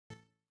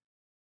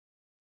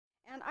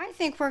And I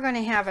think we're going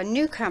to have a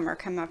newcomer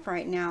come up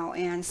right now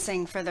and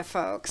sing for the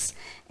folks.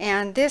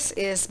 And this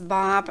is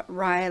Bob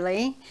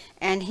Riley,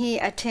 and he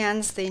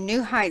attends the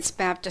New Heights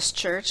Baptist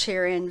Church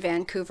here in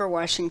Vancouver,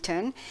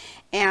 Washington.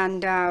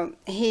 And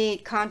he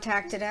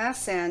contacted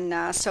us,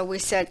 and so we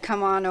said,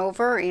 come on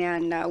over,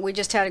 and we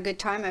just had a good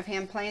time of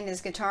him playing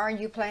his guitar,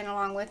 you playing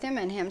along with him,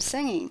 and him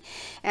singing.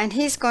 And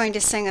he's going to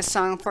sing a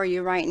song for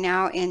you right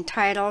now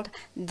entitled,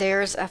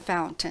 There's a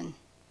Fountain.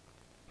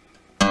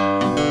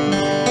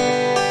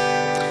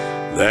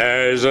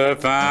 There's a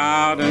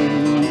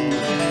fountain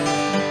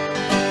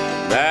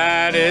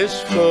that is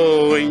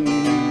flowing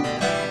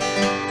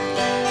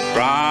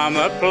from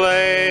a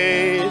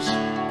place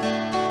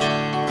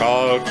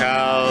called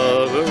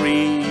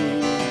Calvary.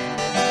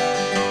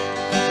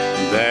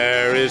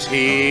 There is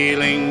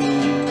healing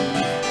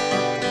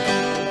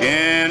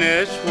in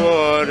its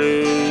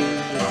waters.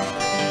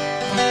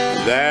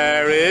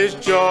 There is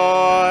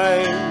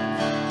joy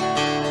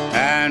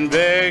and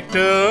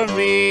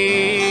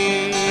victory.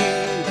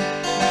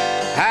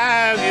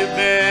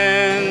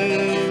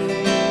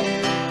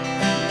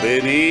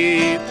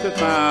 Beneath the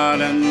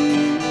fountain,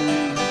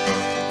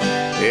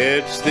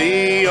 it's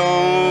the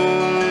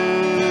only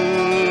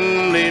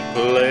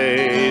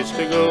place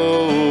to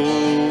go.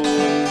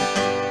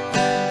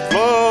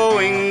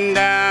 Flowing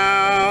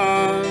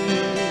down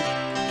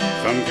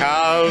from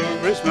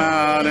Calvary's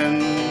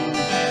mountain,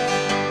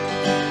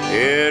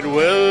 it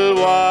will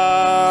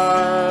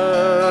wash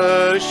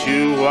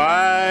you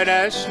white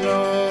as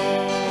snow.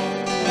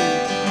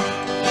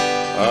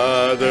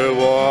 Other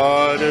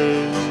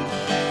waters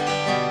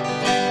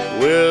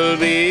will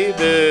be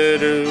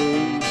bitter,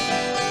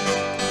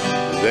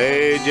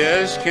 they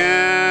just cannot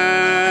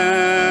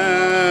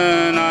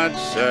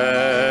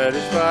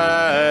satisfy.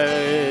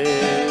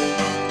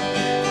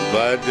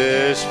 But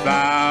this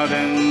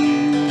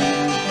fountain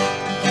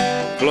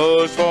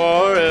flows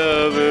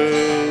forever,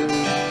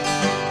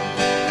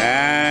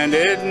 and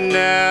it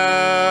never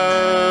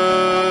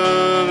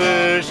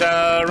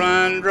shall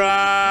run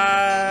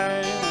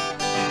dry.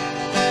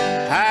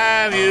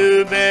 Have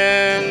you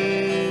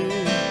been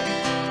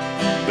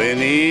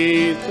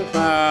beneath the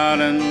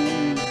fountain?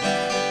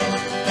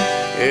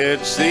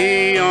 It's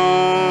the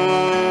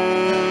only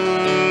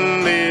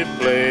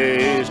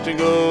place to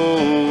go.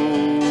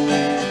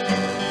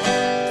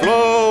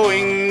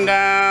 Flowing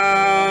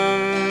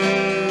down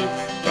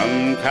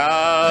from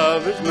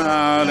Calvary's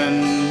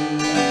mountain,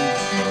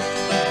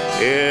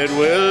 it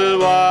will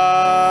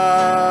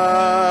wash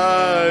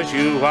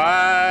you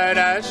white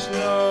as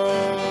snow.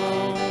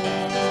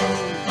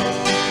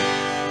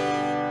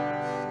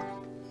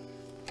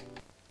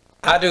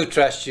 I do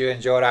trust you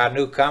enjoyed our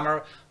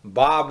newcomer,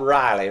 Bob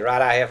Riley,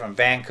 right out here from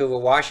Vancouver,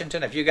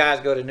 Washington. If you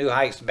guys go to New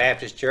Heights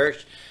Baptist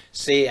Church,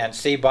 see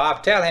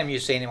Bob, tell him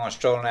you've seen him on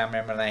Strolling down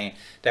memory lane.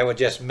 That would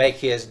just make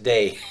his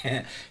day.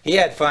 He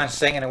had fun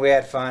singing, and we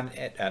had fun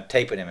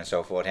taping him and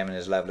so forth, him and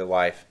his lovely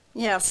wife.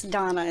 Yes,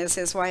 Donna is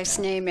his wife's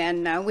name,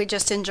 and we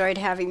just enjoyed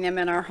having them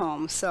in our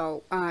home.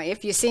 So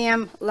if you see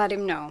him, let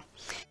him know.